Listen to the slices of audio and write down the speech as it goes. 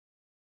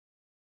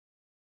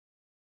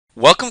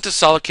Welcome to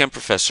SolidCAM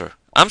Professor.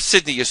 I'm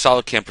Sydney, your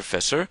SolidCAM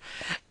Professor,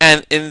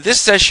 and in this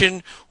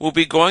session we'll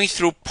be going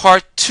through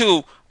part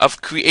 2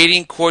 of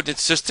creating coordinate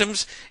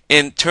systems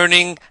in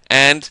turning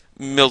and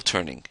mill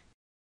turning.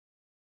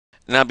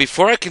 Now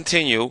before I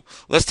continue,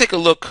 let's take a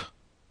look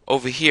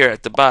over here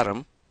at the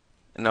bottom,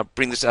 and I'll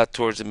bring this out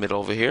towards the middle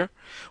over here.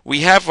 We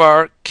have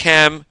our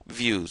CAM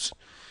views.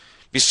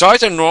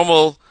 Besides our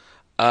normal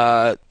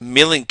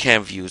milling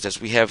CAM views as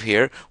we have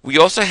here, we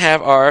also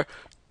have our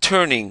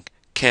turning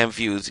CAM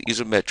views,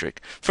 isometric.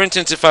 For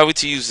instance, if I were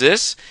to use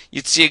this,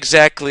 you'd see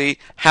exactly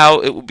how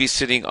it would be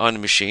sitting on the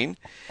machine.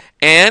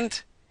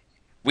 And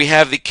we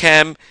have the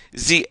CAM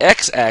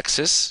ZX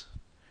axis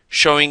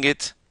showing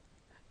it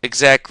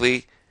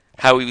exactly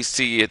how we would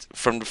see it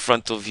from the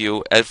frontal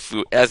view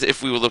as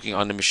if we were looking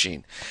on the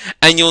machine.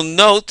 And you'll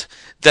note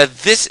that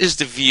this is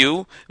the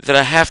view that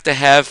I have to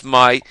have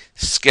my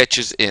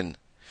sketches in.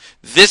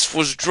 This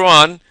was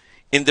drawn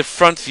in the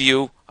front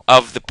view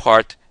of the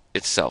part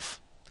itself.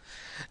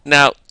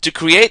 Now, to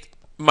create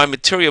my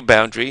material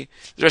boundary,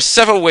 there are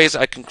several ways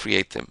I can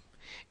create them.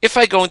 If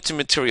I go into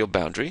material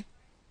boundary,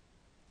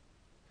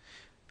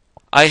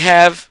 I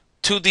have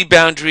 2D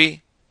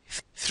boundary,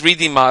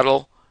 3D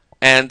model,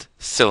 and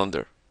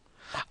cylinder.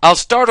 I'll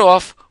start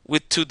off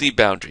with 2D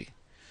boundary.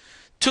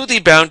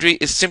 2D boundary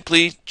is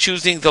simply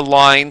choosing the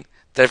line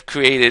that I've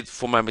created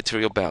for my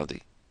material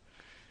boundary.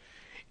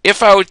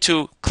 If I were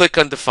to click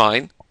on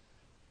define,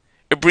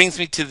 it brings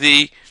me to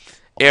the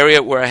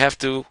area where I have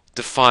to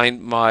define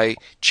my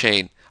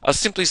chain. I'll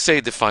simply say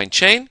define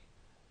chain.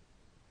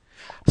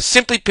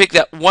 Simply pick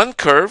that one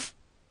curve,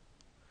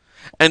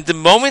 and the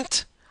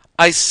moment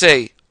I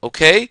say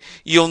OK,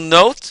 you'll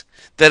note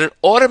that it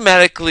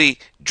automatically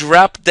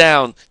dropped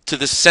down to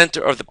the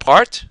center of the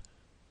part,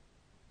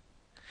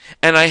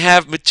 and I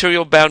have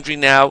material boundary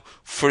now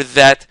for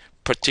that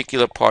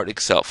particular part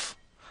itself.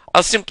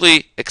 I'll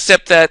simply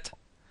accept that,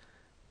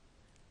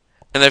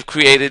 and I've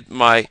created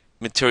my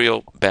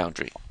material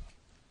boundary.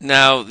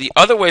 Now, the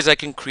other ways I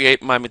can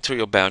create my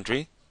material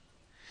boundary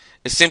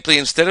is simply,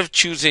 instead of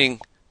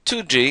choosing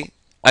 2D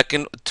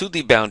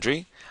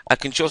boundary, I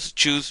can also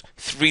choose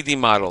 3D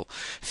model.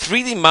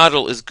 3D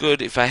model is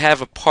good if I have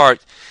a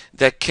part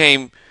that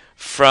came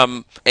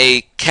from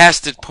a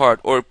casted part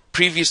or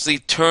previously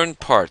turned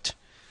part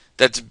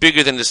that's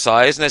bigger than the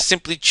size, and I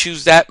simply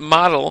choose that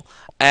model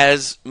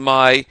as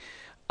my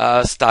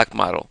stock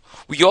model.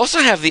 We also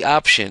have the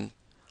option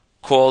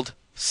called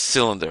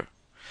cylinder.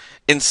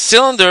 In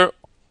cylinder,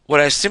 what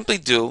I simply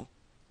do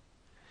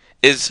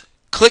is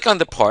click on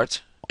the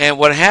part, and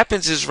what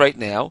happens is right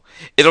now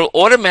it'll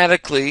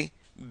automatically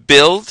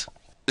build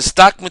the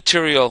stock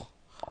material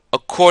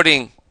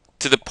according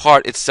to the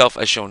part itself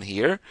as shown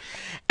here,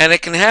 and I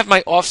can have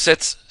my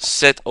offsets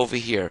set over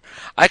here.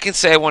 I can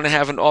say I want to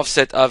have an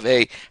offset of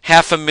a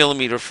 0.5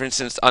 millimeter, for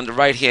instance, on the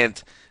right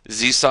hand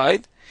Z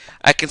side.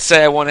 I can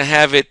say I want to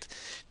have it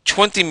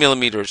 20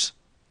 millimeters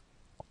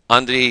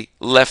on the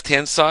left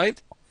hand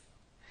side,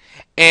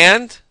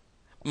 and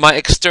my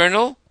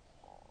external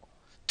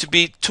to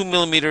be 2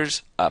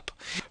 millimeters up.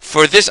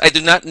 For this, I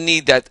do not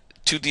need that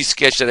 2D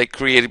sketch that I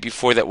created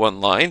before that one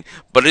line,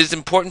 but it is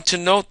important to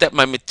note that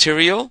my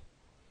material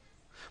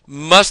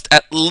must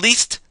at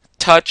least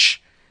touch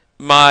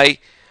my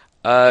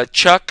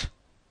chuck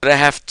that I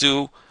have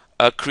to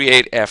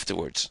create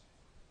afterwards.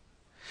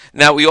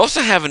 Now, we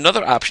also have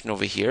another option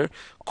over here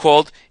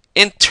called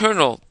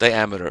internal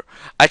diameter.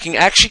 I can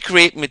actually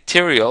create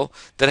material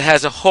that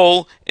has a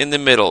hole in the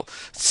middle.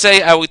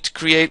 Say I would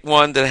create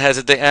one that has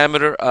a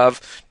diameter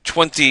of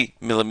 20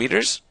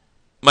 millimeters.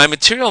 My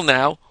material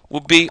now will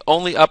be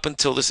only up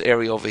until this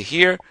area over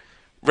here,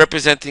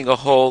 representing a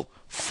hole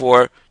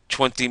for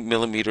 20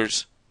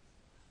 millimeters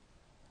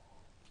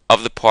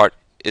of the part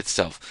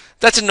itself.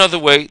 That's another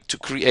way to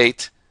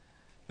create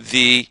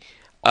the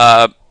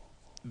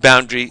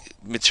boundary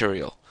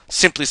material.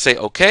 Simply say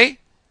OK,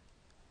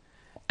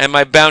 and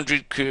my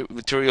boundary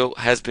material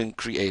has been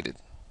created.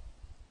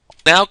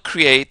 Now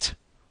create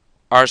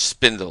our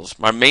spindles,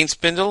 my main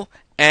spindle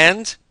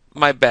and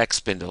my back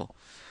spindle.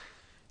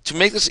 To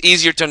make this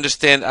easier to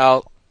understand,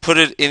 I'll put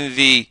it in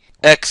the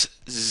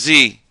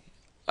XZ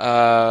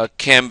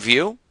CAM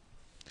view,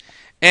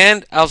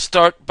 and I'll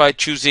start by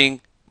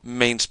choosing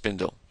main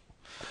spindle.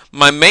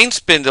 My main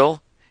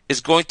spindle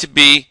is going to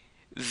be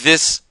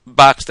this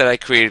box that I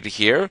created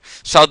here.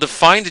 So I'll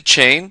define the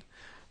chain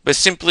by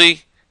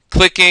simply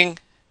clicking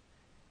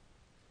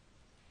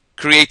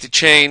create the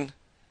chain,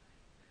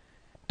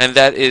 and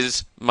that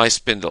is my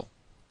spindle.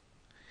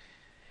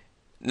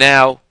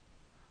 Now,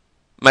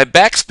 my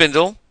back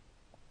spindle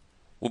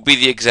will be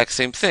the exact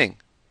same thing.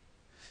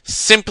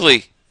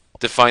 Simply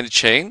define the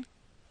chain.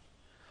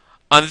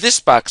 On this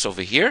box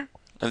over here,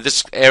 on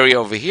this area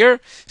over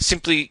here,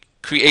 simply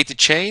create the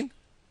chain,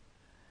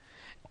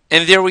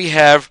 and there we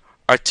have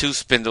our two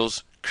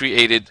spindles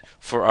created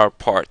for our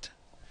part.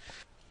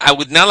 I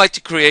would now like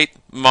to create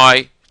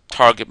my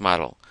target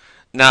model.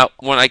 Now,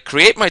 when I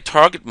create my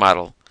target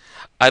model,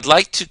 I'd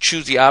like to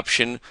choose the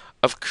option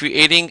of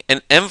creating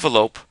an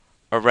envelope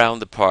around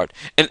the part.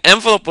 An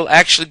envelope will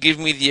actually give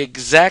me the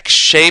exact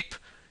shape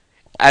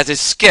as a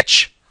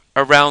sketch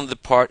around the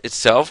part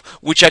itself,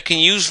 which I can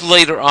use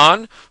later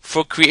on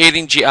for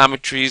creating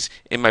geometries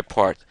in my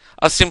part.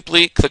 I'll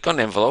simply click on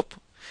envelope,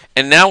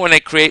 and now when I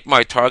create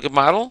my target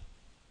model,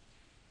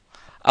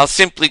 I'll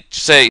simply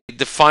say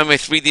define my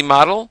 3D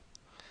model,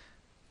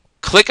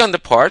 click on the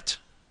part,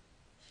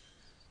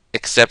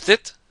 accept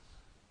it,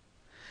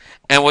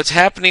 and what's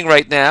happening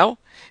right now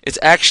is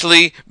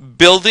actually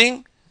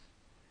building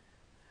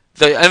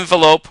the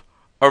envelope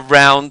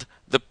around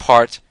the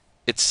part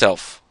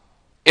itself.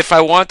 If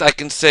I want, I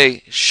can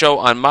say show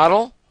on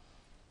model.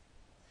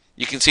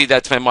 You can see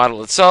that's my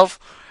model itself.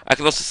 I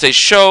can also say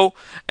show,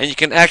 and you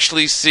can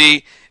actually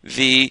see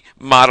the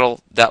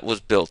model that was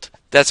built.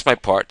 That's my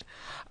part.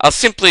 I'll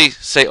simply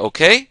say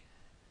OK.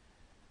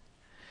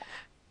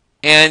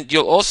 And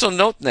you'll also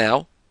note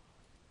now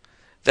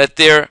that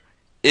there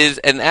is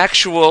an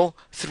actual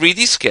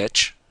 3D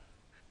sketch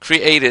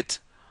created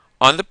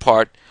on the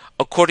part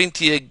according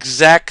to the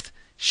exact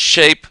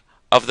shape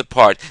of the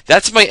part.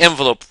 That's my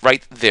envelope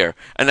right there,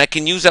 and I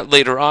can use that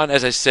later on,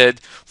 as I said,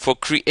 for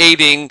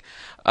creating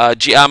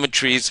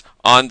geometries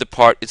on the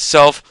part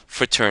itself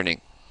for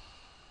turning.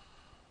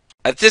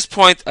 At this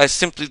point, I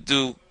simply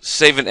do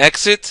save and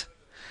exit,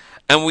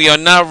 and we are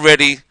now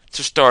ready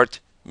to start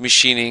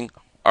machining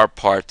our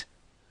part.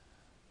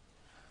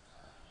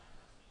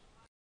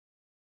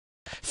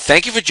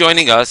 Thank you for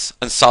joining us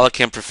on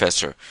SolidCAM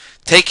Professor.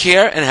 Take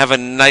care and have a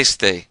nice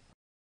day.